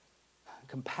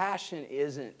 Compassion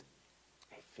isn't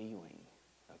a feeling,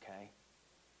 okay?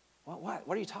 What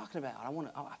are you talking about?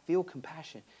 I feel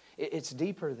compassion. It's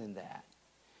deeper than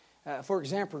that. For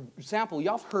example,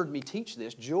 y'all have heard me teach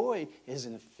this. Joy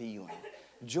isn't a feeling.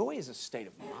 Joy is a state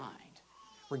of mind.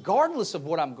 Regardless of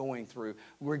what I'm going through,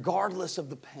 regardless of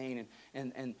the pain,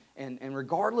 and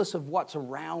regardless of what's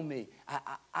around me,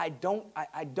 I don't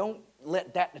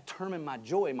let that determine my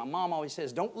joy. My mom always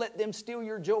says, don't let them steal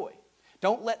your joy.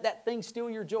 Don't let that thing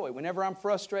steal your joy. Whenever I'm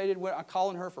frustrated, when I'm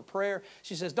calling her for prayer,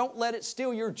 she says, don't let it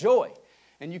steal your joy.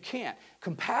 And you can't.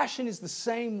 Compassion is the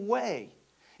same way.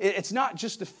 It's not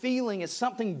just a feeling. It's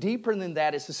something deeper than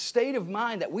that. It's a state of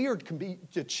mind that we are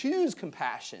to choose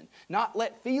compassion, not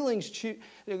let feelings choose,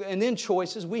 and then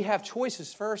choices. We have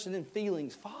choices first, and then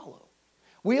feelings follow.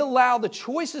 We allow the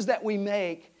choices that we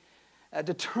make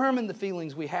determine the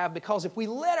feelings we have, because if we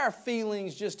let our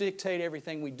feelings just dictate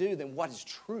everything we do, then what is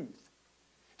truth?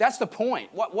 That's the point.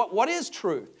 What is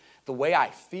truth? The way I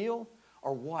feel,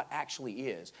 or what actually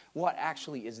is? What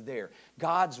actually is there?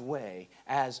 God's way,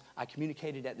 as I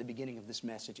communicated at the beginning of this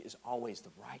message, is always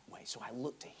the right way. So I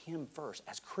look to Him first.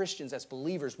 As Christians, as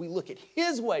believers, we look at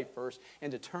His way first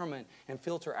and determine and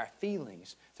filter our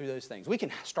feelings through those things. We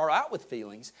can start out with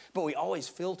feelings, but we always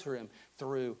filter them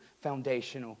through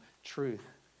foundational truth.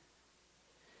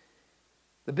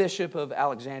 The Bishop of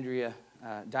Alexandria,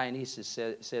 Dionysius,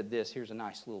 said this. Here's a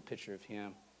nice little picture of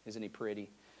him. Isn't he pretty?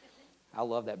 I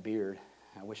love that beard.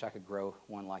 I wish I could grow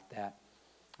one like that.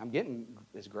 I'm getting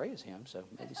as gray as him, so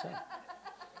maybe so.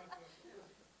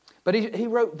 But he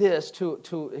wrote this,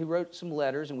 he wrote some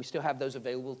letters, and we still have those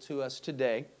available to us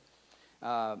today.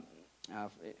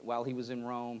 While he was in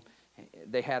Rome,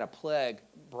 they had a plague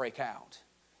break out.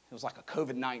 It was like a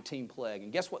COVID-19 plague.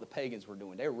 And guess what the pagans were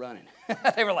doing? They were running.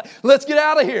 They were like, let's get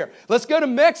out of here. Let's go to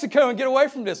Mexico and get away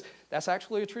from this. That's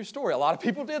actually a true story. A lot of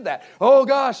people did that. Oh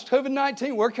gosh,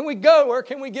 COVID-19, where can we go? Where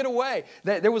can we get away?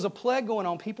 There was a plague going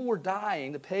on. People were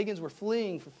dying. The pagans were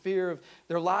fleeing for fear of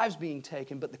their lives being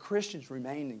taken. But the Christians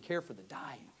remained and cared for the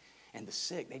dying and the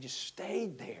sick. They just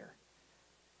stayed there.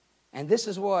 And this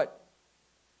is what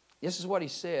he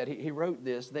said. He wrote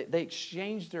this. They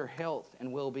exchanged their health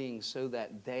and well-being so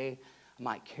that they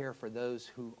might care for those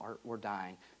who were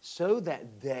dying, so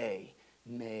that they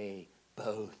may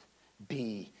both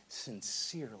be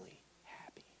sincerely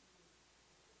happy.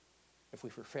 If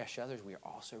we refresh others, we are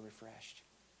also refreshed,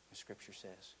 as Scripture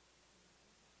says.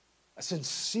 A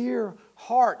sincere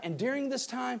heart. And during this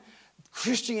time,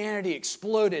 Christianity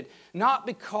exploded, not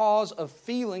because of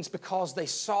feelings, because they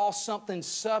saw something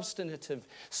substantive,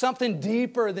 something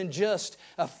deeper than just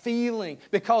a feeling.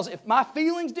 Because if my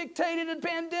feelings dictated a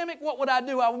pandemic, what would I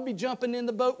do? I would be jumping in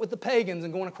the boat with the pagans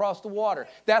and going across the water.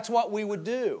 That's what we would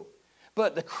do.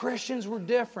 But the Christians were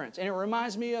different. And it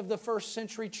reminds me of the first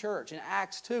century church in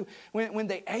Acts 2, when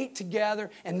they ate together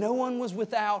and no one was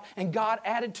without, and God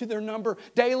added to their number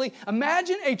daily.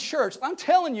 Imagine a church, I'm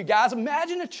telling you guys,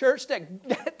 imagine a church that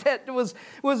was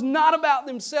not about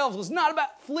themselves, was not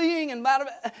about fleeing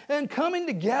and coming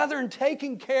together and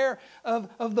taking care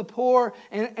of the poor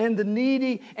and the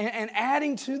needy and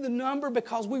adding to the number,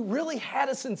 because we really had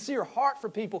a sincere heart for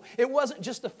people. It wasn't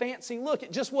just a fancy look.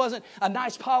 It just wasn't a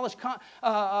nice polished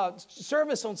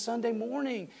service on Sunday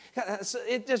morning.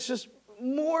 It's just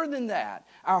more than that.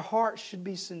 Our hearts should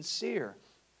be sincere.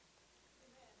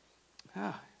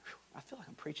 I feel like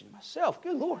I'm preaching to myself.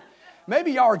 Good Lord.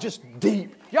 Maybe y'all are just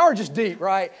deep. Y'all are just deep,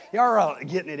 right? Y'all are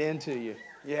getting it into you.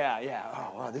 Yeah.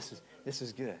 Oh, wow, this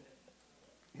is good.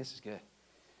 This is good.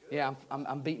 Yeah,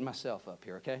 I'm beating myself up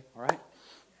here, okay? All right?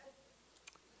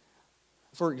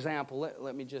 For example,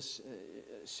 let me just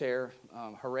share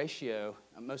Horatio.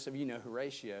 Most of you know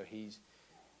Horatio. He's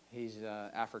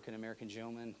African-American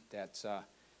gentleman that's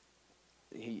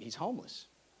he's homeless.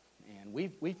 And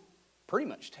we've pretty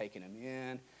much taken him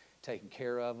in, taken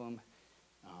care of him,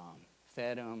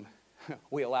 fed him.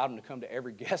 We allowed him to come to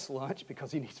every guest lunch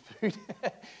because he needs food.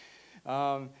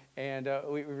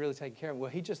 We really taken care of him.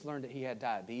 Well, he just learned that he had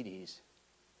diabetes,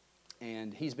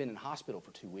 and he's been in hospital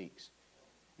for 2 weeks.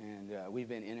 And we've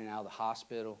been in and out of the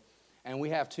hospital. And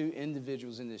we have 2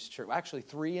 individuals in this church, actually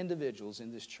 3 individuals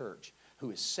in this church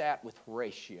who has sat with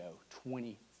Horatio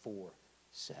 24/7.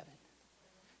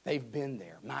 They've been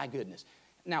there, my goodness.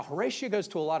 Now, Horatio goes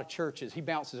to a lot of churches. He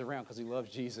bounces around because he loves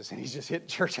Jesus, and he's just hitting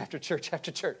church after church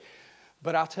after church.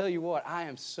 But I'll tell you what, I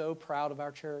am so proud of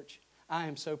our church. I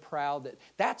am so proud that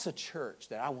that's a church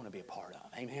that I want to be a part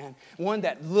of. Amen. One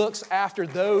that looks after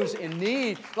those in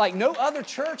need. Like no other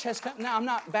church has come. Now, I'm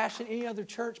not bashing any other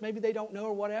church. Maybe they don't know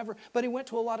or whatever. But he went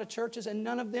to a lot of churches, and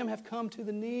none of them have come to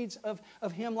the needs of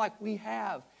him like we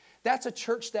have. That's a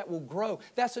church that will grow.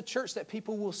 That's a church that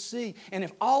people will see. And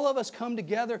if all of us come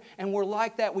together and we're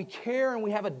like that, we care and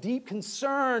we have a deep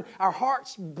concern, our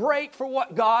hearts break for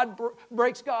what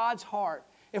breaks God's heart.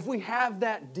 If we have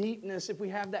that deepness, if we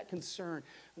have that concern,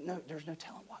 there's no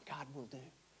telling what God will do.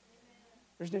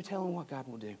 There's no telling what God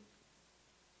will do.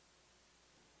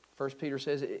 1 Peter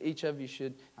says, each of you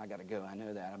should, I got to go, I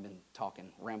know that, I've been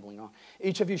talking, rambling on.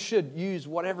 Each of you should use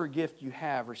whatever gift you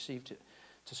have received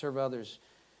to serve others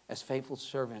as faithful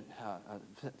stewards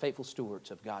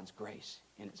of God's grace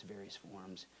in its various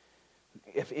forms.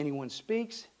 If anyone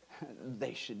speaks,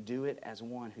 they should do it as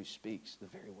one who speaks the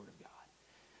very word of God.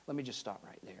 Let me just stop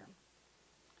right there.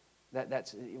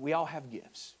 We all have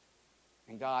gifts.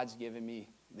 And God's given me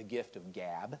the gift of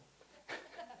gab.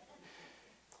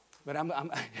 But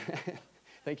I'm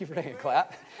thank you for taking a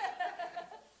clap.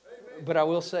 But I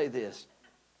will say this.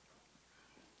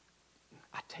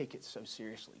 I take it so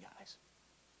seriously, guys.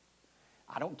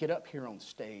 I don't get up here on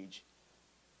stage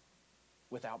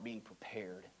without being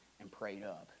prepared and prayed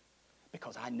up,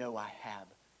 because I know I have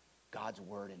God's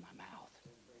word in my mouth.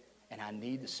 And I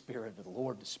need the Spirit of the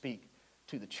Lord to speak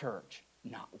to the church,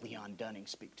 not Leon Dunning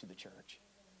speak to the church.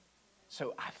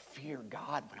 So I fear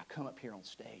God when I come up here on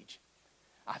stage.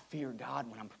 I fear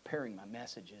God when I'm preparing my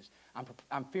messages.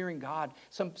 I'm fearing God.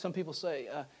 Some people say,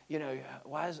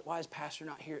 why is Pastor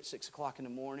not here at 6 o'clock in the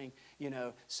morning,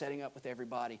 setting up with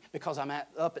everybody? Because I'm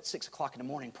up at 6 o'clock in the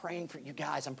morning praying for you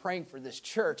guys. I'm praying for this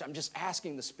church. I'm just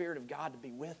asking the Spirit of God to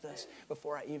be with us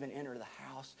before I even enter the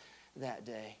house that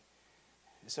day.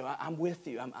 So I'm with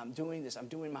you. I'm doing this. I'm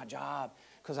doing my job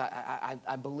because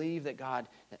I believe that God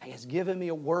has given me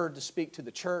a word to speak to the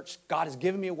church. God has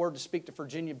given me a word to speak to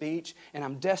Virginia Beach, and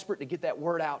I'm desperate to get that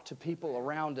word out to people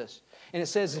around us. And it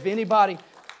says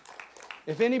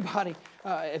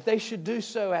if they should do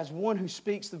so as one who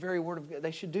speaks the very word of God, they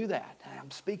should do that.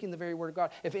 I'm speaking the very word of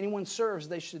God. If anyone serves,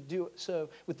 they should do so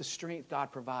with the strength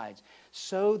God provides,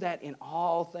 so that in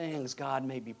all things God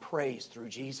may be praised through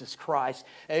Jesus Christ.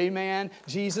 Amen.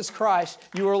 Jesus Christ,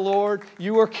 you are Lord,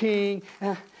 you are King.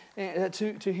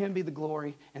 To Him be the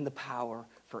glory and the power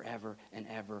forever and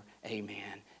ever.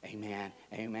 Amen. Amen.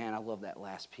 Amen. I love that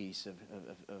last piece of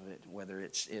it, whether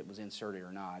it was inserted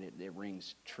or not. It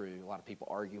rings true. A lot of people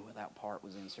argue with that part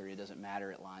was inserted. It doesn't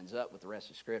matter. It lines up with the rest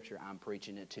of Scripture. I'm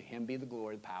preaching it. To Him be the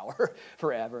glory, the power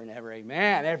forever and ever.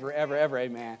 Amen. Ever, ever, ever.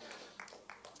 Amen.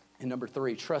 And number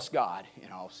 3, trust God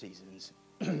in all seasons.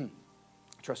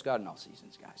 Trust God in all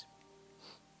seasons, guys.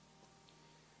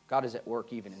 God is at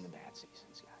work even in the bad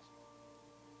seasons, guys.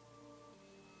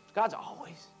 God's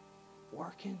always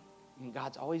working. And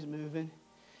God's always moving.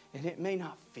 And it may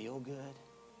not feel good.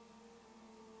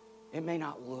 It may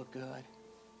not look good.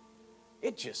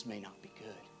 It just may not be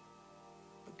good.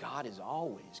 But God is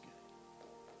always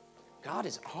good. God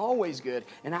is always good.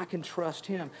 And I can trust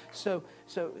Him. So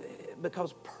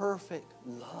because perfect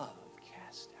love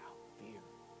casts out fear.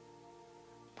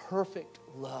 Perfect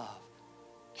love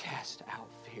casts out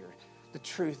fear. The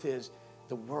truth is,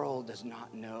 the world does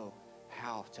not know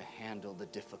how to handle the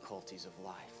difficulties of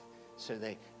life. So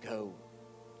they go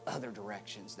other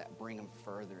directions that bring them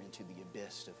further into the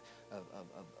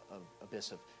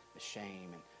abyss of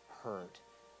shame and hurt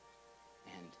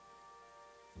and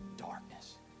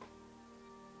darkness.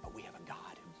 But we have a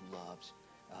God who loves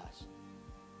us.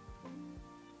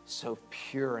 So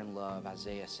pure in love,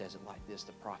 Isaiah says it like this.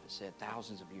 The prophet said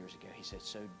thousands of years ago, he said,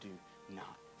 so do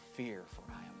not fear, for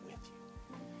I am with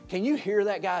you. Can you hear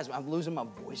that, guys? I'm losing my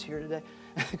voice here today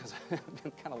because I've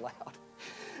been kind of loud.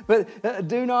 But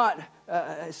do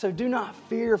not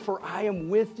fear, for I am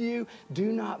with you.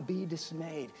 Do not be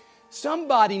dismayed.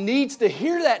 Somebody needs to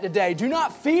hear that today. Do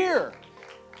not fear.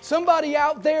 Somebody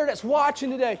out there that's watching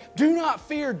today, do not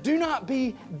fear. Do not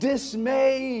be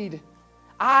dismayed.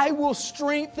 I will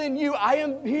strengthen you. I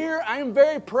am here. I am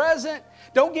very present.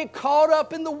 Don't get caught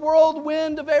up in the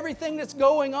whirlwind of everything that's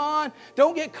going on.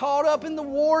 Don't get caught up in the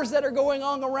wars that are going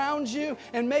on around you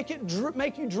and make you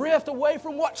drift away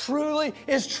from what truly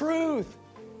is truth.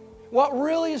 What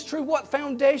really is true, what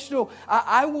foundational.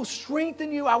 I will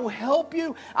strengthen you. I will help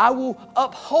you. I will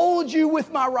uphold you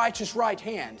with my righteous right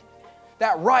hand.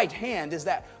 That right hand is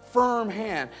that firm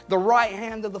hand, the right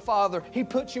hand of the Father. He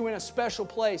puts you in a special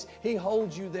place. He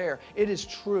holds you there. It is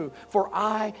true. For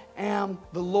I am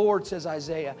the Lord, says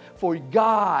Isaiah. For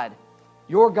God,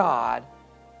 your God,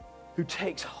 who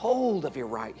takes hold of your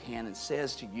right hand and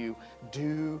says to you,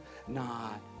 do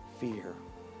not fear.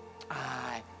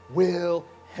 I will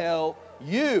help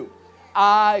you.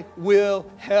 I will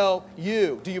help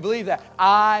you. Do you believe that?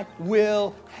 I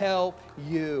will help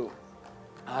you.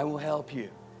 I will help you.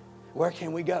 Where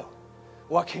can we go?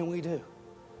 What can we do?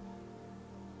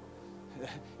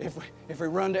 If we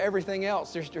run to everything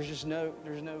else, there's just no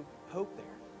hope there.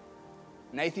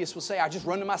 An atheist will say, I just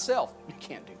run to myself. You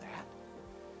can't do that.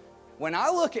 When I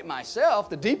look at myself,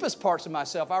 the deepest parts of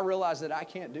myself, I realize that I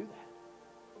can't do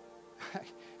that.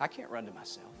 I can't run to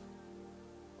myself.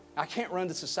 I can't run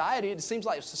to society. It seems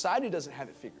like society doesn't have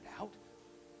it figured out.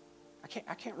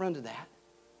 I can't run to that.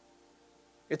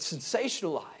 It's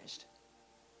sensationalized.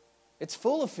 It's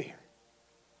full of fear.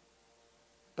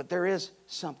 But there is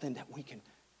something that we can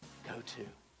go to.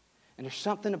 And there's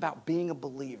something about being a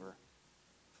believer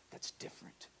that's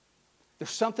different.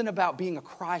 There's something about being a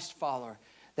Christ follower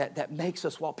that makes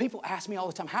us, well, people ask me all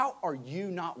the time, how are you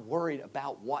not worried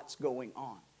about what's going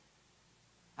on?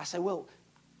 I say, well,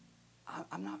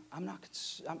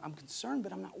 I'm concerned,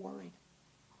 but I'm not worried.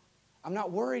 I'm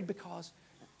not worried because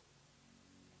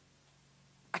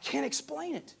I can't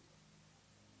explain it.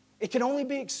 It can only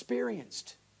be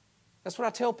experienced. That's what I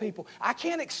tell people. I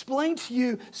can't explain to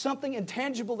you something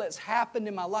intangible that's happened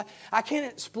in my life. I can't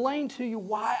explain to you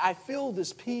why I feel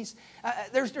this peace.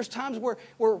 There's times where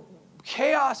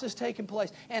chaos is taking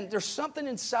place, and there's something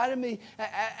inside of me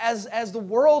as the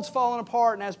world's falling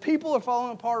apart and as people are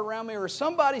falling apart around me, or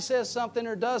somebody says something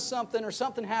or does something or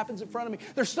something happens in front of me.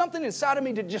 There's something inside of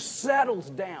me that just settles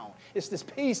down. It's this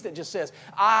peace that just says,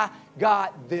 I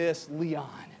got this, Leon.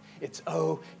 It's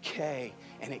okay,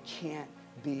 and it can't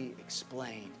be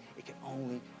explained. It can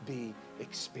only be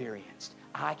experienced.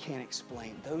 I can't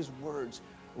explain. Those words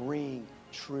ring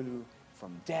true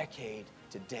from decade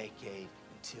to decade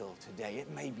until today.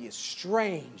 It may be a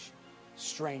strange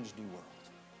new world.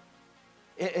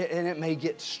 And it may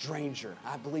get stranger.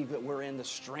 I believe that we're in the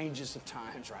strangest of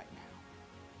times right now.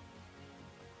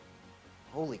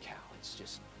 Holy cow, it's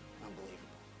just unbelievable.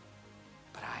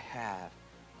 But I have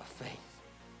a faith.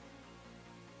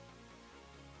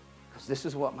 Because this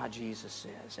is what my Jesus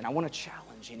says. And I want to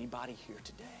challenge anybody here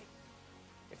today.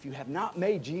 If you have not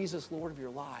made Jesus Lord of your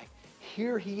life,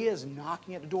 here He is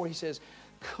knocking at the door. He says,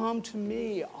 come to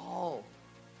me, all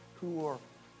who are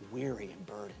weary and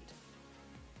burdened.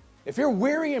 If you're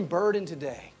weary and burdened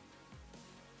today,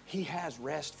 He has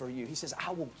rest for you. He says,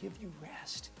 I will give you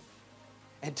rest.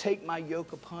 And take my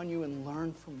yoke upon you and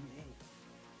learn from me.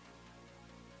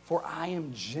 For I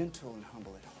am gentle and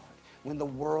humble at heart. When the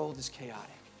world is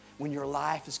chaotic, when your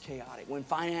life is chaotic, when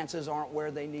finances aren't where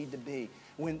they need to be,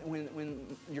 when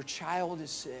your child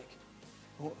is sick,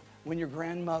 when your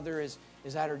grandmother is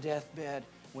at her deathbed,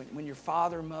 when your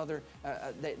father or mother,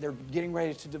 they're getting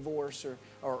ready to divorce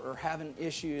or having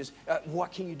issues,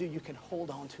 what can you do? You can hold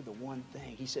on to the one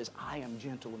thing. He says, I am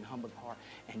gentle and humble at heart,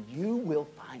 and you will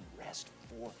find rest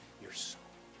for your soul.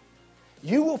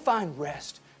 You will find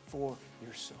rest for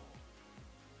your soul.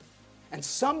 And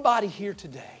somebody here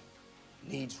today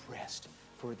needs rest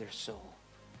for their soul.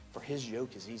 For His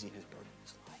yoke is easy and His burden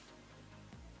is light.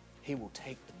 He will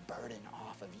take the burden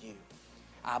off of you.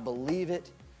 I believe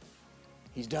it.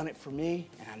 He's done it for me,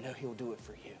 and I know He'll do it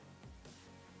for you.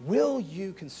 Will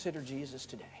you consider Jesus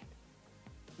today?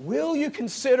 Will you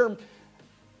consider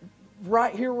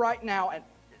right here, right now, and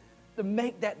to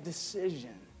make that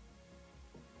decision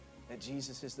that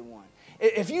Jesus is the one?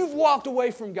 If you've walked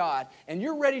away from God and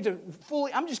you're ready to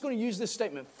fully, I'm just going to use this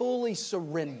statement, fully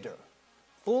surrender.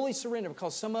 Fully surrender,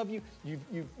 because some of you,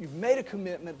 you've made a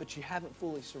commitment, but you haven't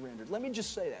fully surrendered. Let me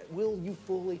just say that. Will you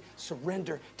fully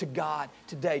surrender to God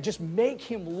today? Just make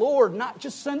Him Lord, not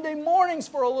just Sunday mornings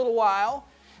for a little while,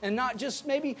 and not just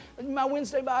maybe my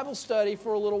Wednesday Bible study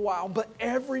for a little while, but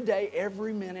every day,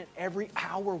 every minute, every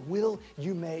hour, will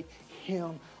you make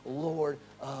Him Lord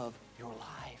of your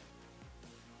life?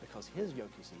 Because His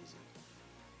yoke is easy,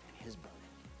 and His burden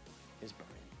is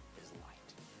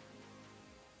light.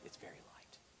 It's very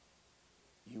light.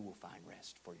 You will find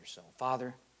rest for your soul.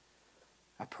 Father,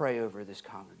 I pray over this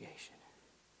congregation.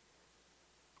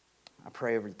 I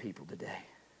pray over the people today.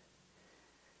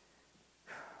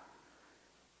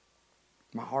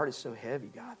 My heart is so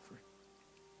heavy, God,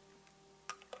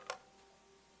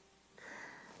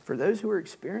 for those who are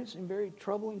experiencing very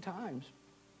troubling times.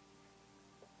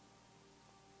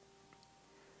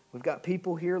 We've got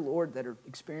people here, Lord, that are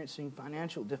experiencing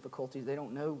financial difficulties. They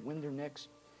don't know when their next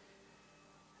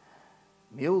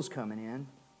meal's coming in,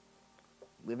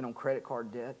 living on credit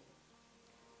card debt.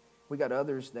 We got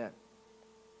others that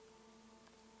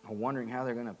are wondering how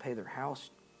they're going to pay their house,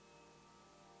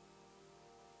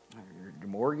 their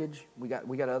mortgage. We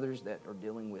got others that are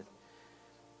dealing with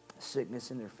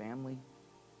sickness in their family,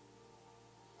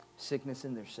 sickness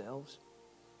in themselves.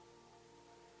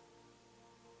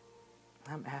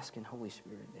 I'm asking, Holy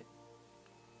Spirit, that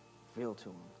reveal to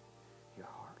them your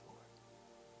heart, Lord.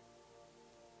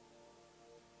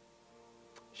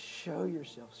 Show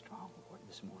yourself strong, Lord,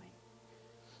 this morning.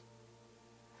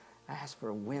 I ask for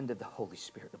a wind of the Holy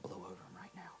Spirit to blow over them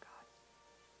right now, God.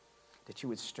 That you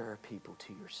would stir people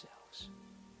to yourselves.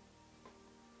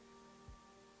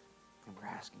 And we're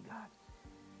asking, God,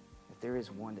 if there is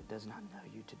one that does not know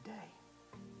you today,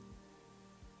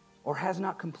 or has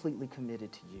not completely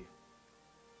committed to you,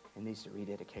 and needs to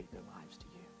rededicate their lives to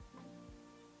you,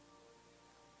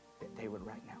 that they would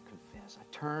right now confess, I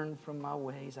turn from my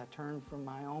ways, I turn from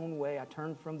my own way, I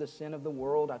turn from the sin of the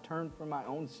world, I turn from my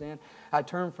own sin, I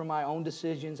turn from my own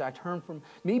decisions, I turn from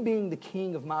me being the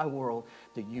king of my world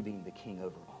to you being the king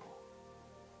over all.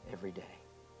 Every day,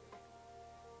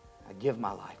 I give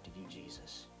my life to you,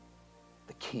 Jesus,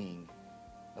 the king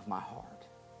of my heart,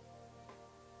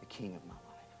 the king of my life.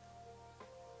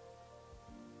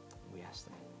 We ask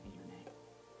that.